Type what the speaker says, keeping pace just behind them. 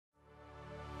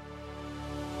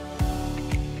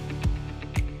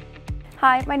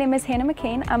Hi, my name is Hannah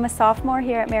McCain. I'm a sophomore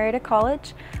here at Marietta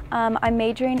College. I'm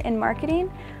majoring in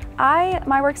marketing.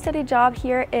 My work-study job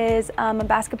here is a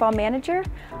basketball manager.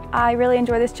 I really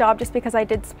enjoy this job just because I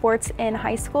did sports in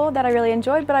high school that I really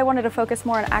enjoyed, but I wanted to focus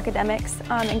more on academics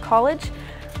in college.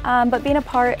 But being a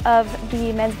part of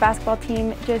the men's basketball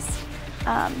team just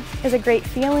is a great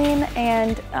feeling,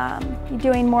 and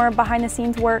doing more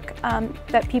behind-the-scenes work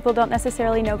that people don't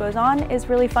necessarily know goes on is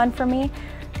really fun for me.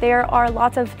 There are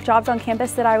lots of jobs on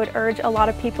campus that I would urge a lot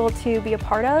of people to be a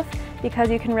part of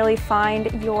because you can really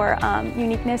find your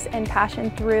uniqueness and passion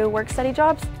through work-study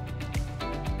jobs.